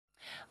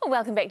Well,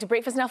 welcome back to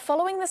Breakfast. Now,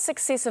 following the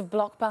success of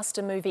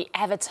blockbuster movie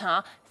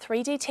Avatar,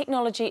 3D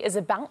technology is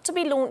about to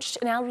be launched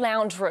in our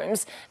lounge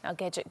rooms. Now,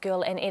 Gadget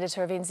girl and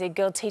editor of NZ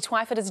Girl,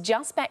 Twyford, is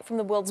just back from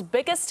the world's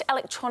biggest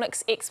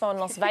electronics expo in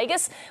Las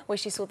Vegas, where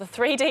she saw the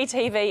 3D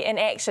TV in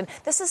action.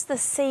 This is the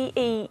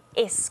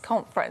CES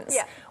conference.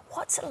 Yeah.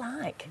 What's it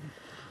like?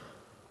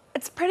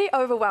 It's pretty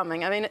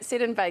overwhelming. I mean, it's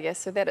set in Vegas,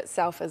 so that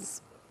itself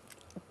is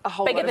a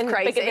whole lot of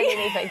crazy. Bigger than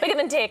anything. Bigger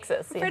than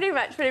Texas. Yeah. Pretty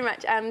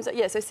much.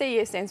 So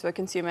CES stands for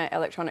Consumer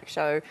Electronics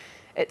Show.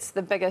 It's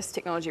the biggest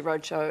technology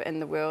roadshow in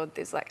the world.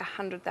 There's like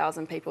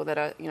 100,000 people that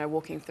are,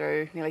 walking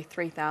through, nearly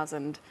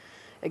 3,000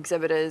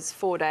 exhibitors,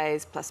 4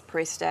 days plus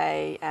press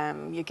day.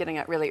 You're getting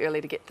up really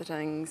early to get the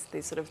things.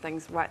 There's sort of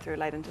things right through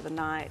late into the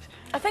night.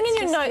 I think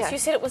in your notes you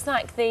said it was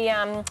like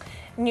the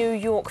New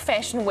York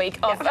Fashion Week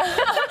of,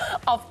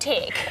 of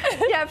tech.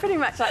 Yeah, pretty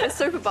much like the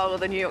Super Bowl or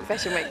the New York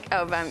Fashion Week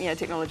of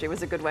technology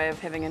was a good way of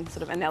having a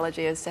sort of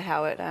analogy as to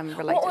how it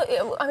related.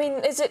 Well, I mean,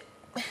 is it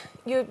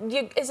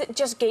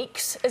just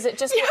geeks? Is it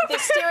just the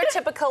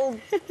stereotypical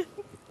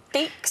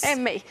geeks?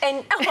 And me.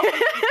 And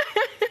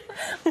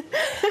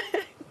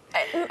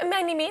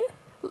mainly men?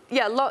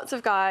 Yeah, lots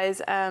of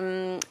guys,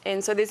 and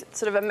so there's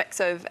sort of a mix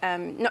of,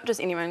 not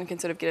just anyone can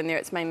sort of get in there,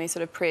 it's mainly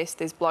sort of press,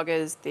 there's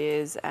bloggers,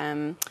 there's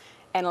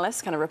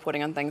analysts kind of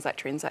reporting on things like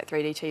trends like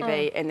 3D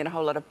TV, and then a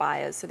whole lot of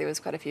buyers, so there was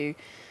quite a few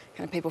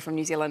kind of people from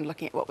New Zealand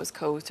looking at what was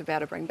cool to be able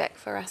to bring back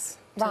for us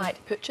to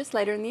purchase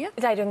later in the year.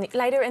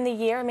 Later in the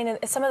year, I mean,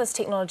 some of this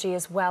technology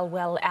is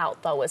well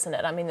out though, isn't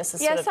it? I mean, this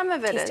is sort of some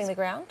of it testing is, the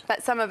ground.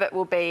 But some of it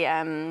will be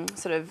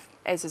sort of,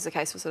 as is the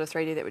case with sort of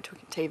 3D that we're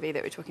talking, TV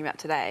that we're talking about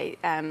today,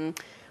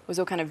 was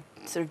all kind of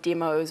sort of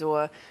demos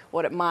or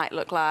what it might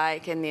look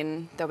like, and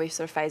then they'll be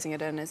sort of phasing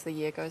it in as the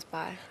year goes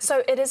by.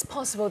 So it is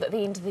possible that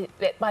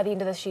by the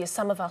end of this year,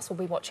 some of us will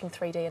be watching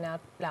 3D in our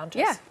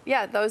lounges.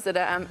 Yeah, those that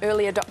are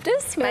early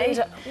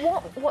adopters.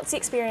 What's the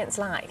experience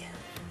like?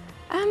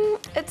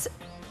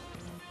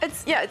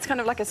 It's kind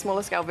of like a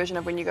smaller scale version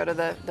of when you go to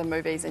the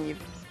movies and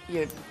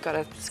you've got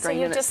a screen. So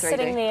you're and just it's 3D.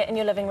 sitting there in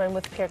your living room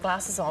with a pair of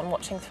glasses on,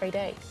 watching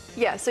 3D.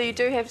 Yeah, so you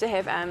do have to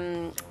have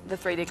the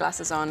 3D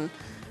glasses on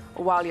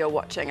while you're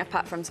watching,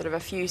 apart from sort of a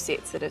few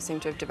sets that seem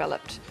to have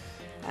developed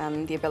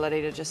the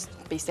ability to just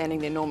be standing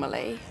there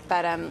normally.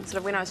 But sort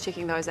of when I was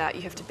checking those out,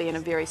 you have to be in a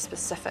very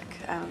specific,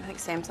 I think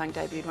Samsung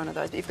debuted one of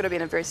those, but you've got to be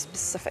in a very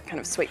specific kind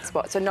of sweet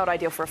spot, so not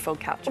ideal for a full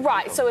couch.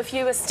 Right, so if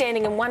you were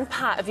standing in one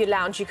part of your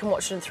lounge, you can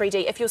watch it in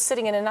 3D. If you're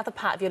sitting in another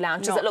part of your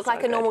lounge, does it look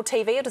like a normal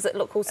TV, or does it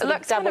look also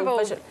like double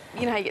vision?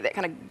 You know how you get that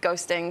kind of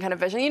ghosting kind of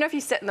vision? You know, if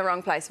you sit in the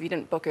wrong place, if you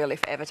didn't book early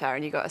for Avatar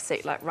and you got a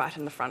seat like right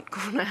in the front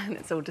corner and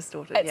it's all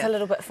distorted. It's a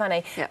little bit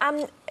funny. Yeah.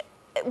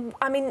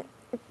 I mean,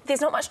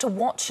 there's not much to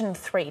watch in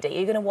 3D.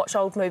 You're going to watch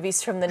old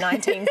movies from the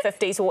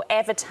 1950s or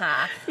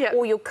Avatar,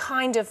 or you're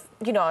kind of,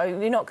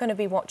 you're not going to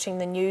be watching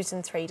the news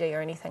in 3D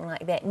or anything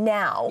like that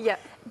now.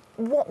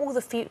 What will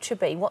the future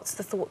be? What's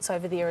the thoughts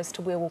over there as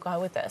to where we'll go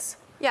with this?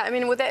 Yeah, I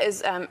mean, well, that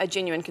is a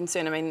genuine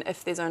concern. I mean,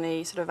 if there's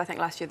only sort of, I think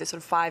last year there's sort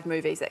of 5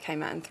 movies that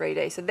came out in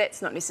 3D, so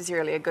that's not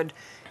necessarily a good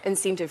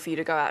incentive for you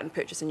to go out and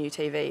purchase a new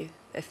TV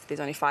if there's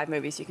only 5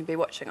 movies you can be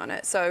watching on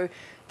it. So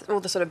all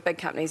the sort of big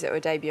companies that were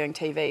debuting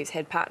TVs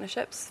had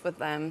partnerships with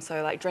them.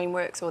 So like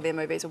DreamWorks, all their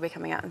movies will be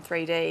coming out in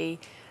 3D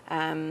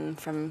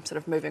from sort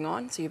of moving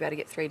on, so you'll be able to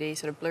get 3D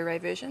sort of Blu-ray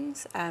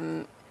versions.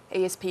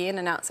 ESPN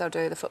announced they'll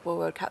do the Football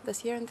World Cup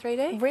this year in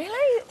 3D.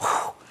 Really?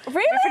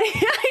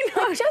 Really?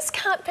 I just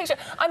can't picture.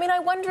 I mean, I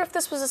wonder if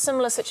this was a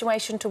similar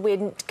situation to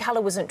when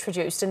colour was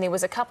introduced and there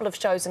was a couple of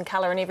shows in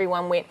colour and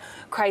everyone went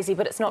crazy,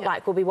 but it's not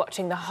like we'll be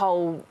watching the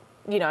whole,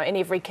 in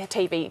every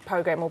TV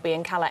programme will be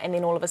in colour and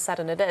then all of a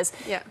sudden it is.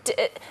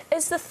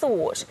 Is the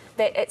thought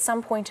that at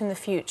some point in the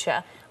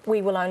future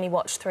we will only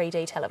watch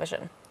 3D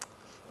television?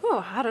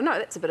 Oh, I don't know.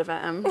 That's a bit of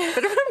a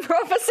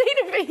prophecy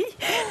to be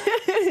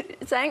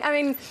saying. I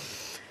mean,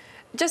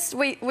 just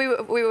we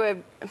were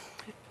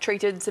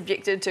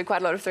subjected to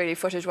quite a lot of 3D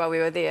footage while we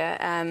were there,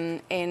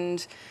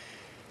 and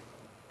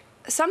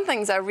some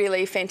things are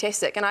really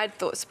fantastic, and I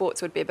thought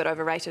sports would be a bit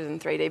overrated in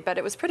 3D, but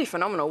it was pretty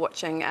phenomenal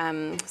watching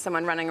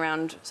someone running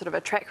around sort of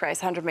a track race,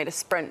 100-metre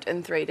sprint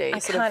in 3D. I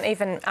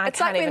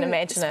can't even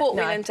imagine it. Sport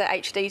went into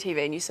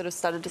HDTV and you sort of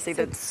started to see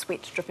the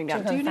sweat dripping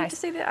down. Do you need to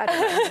see that? I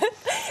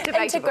don't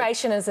know.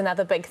 Integration is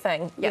another big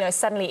thing.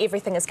 Suddenly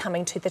everything is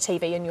coming to the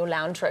TV in your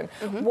lounge room.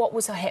 What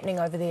was happening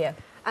over there?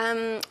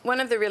 One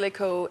of the really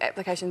cool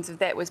applications of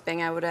that was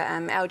being able to,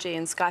 LG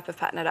and Skype have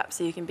partnered up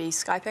so you can be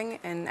Skyping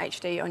in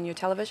HD on your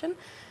television,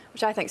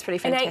 which I think is pretty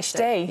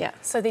fantastic. In HD? Yeah.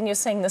 So then you're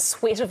seeing the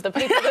sweat of the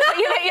people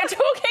that you're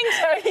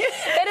talking to.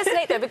 That is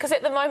neat though, because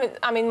at the moment,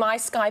 I mean, my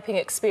Skyping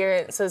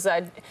experiences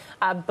are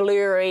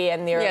blurry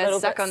and they're a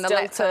little bit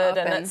stilted.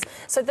 And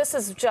so this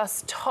is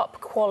just top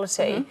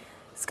quality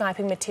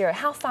Skyping material.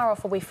 How far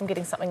off are we from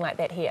getting something like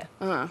that here?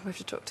 We have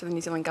to talk to the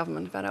New Zealand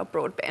government about our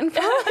broadband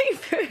probably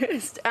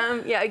first.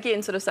 Yeah,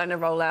 again, sort of starting to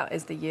roll out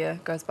as the year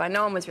goes by.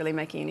 No one was really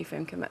making any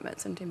firm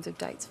commitments in terms of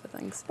dates for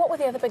things. What were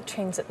the other big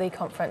trends at the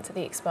conference, at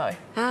the expo?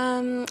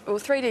 Well,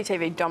 3D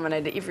TV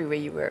dominated everywhere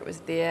you were. It was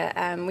there.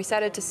 We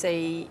started to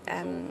see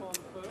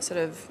sort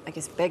of, I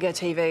guess, bigger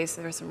TVs.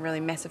 There were some really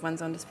massive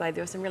ones on display.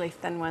 There were some really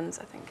thin ones.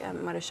 I think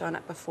it might have shown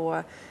up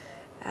before.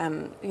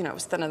 You know, it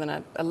was thinner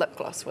than a lip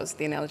gloss was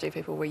the analogy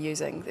people were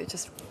using. They're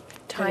just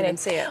tiny. Didn't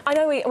see it. I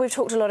know we've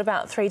talked a lot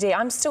about 3D.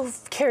 I'm still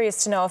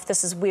curious to know if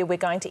this is where we're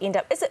going to end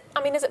up. Is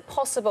it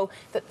possible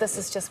that this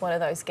is just one of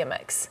those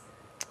gimmicks?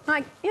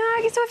 I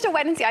guess we'll have to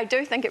wait and see. I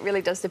do think it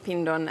really does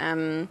depend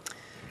on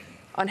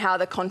how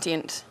the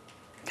content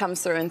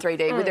comes through in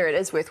 3D, whether it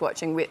is worth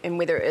watching and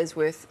whether it is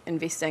worth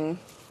investing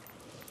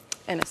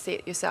in a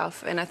set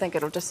yourself. And I think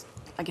it'll just,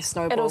 I guess,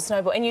 snowball. It'll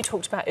snowball. And you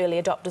talked about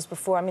early adopters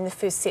before. I mean, the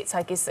first sets,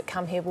 I guess, that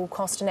come here will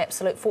cost an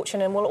absolute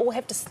fortune, and we'll all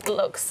have to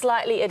look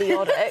slightly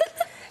idiotic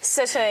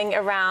sitting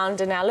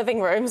around in our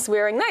living rooms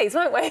wearing these,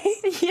 won't we?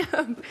 Yeah.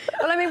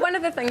 Well, I mean, one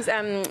of the things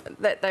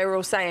that they were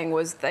all saying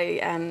was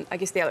I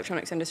guess the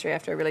electronics industry,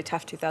 after a really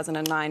tough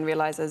 2009,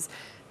 realises,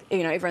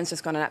 you know, everyone's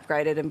just gone and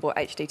upgraded and bought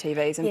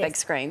HDTVs and big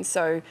screens.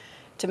 So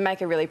to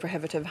make a really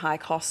prohibitive high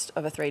cost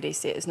of a 3D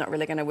set is not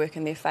really going to work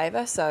in their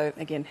favour. So,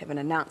 again, haven't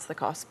announced the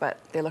cost, but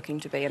they're looking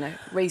to be in a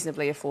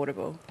reasonably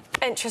affordable.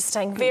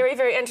 Interesting. Very,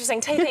 very interesting.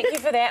 T, thank you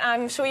for that.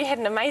 I'm sure you had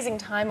an amazing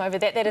time over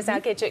that. That is our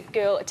Gadget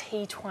girl,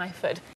 T Twyford.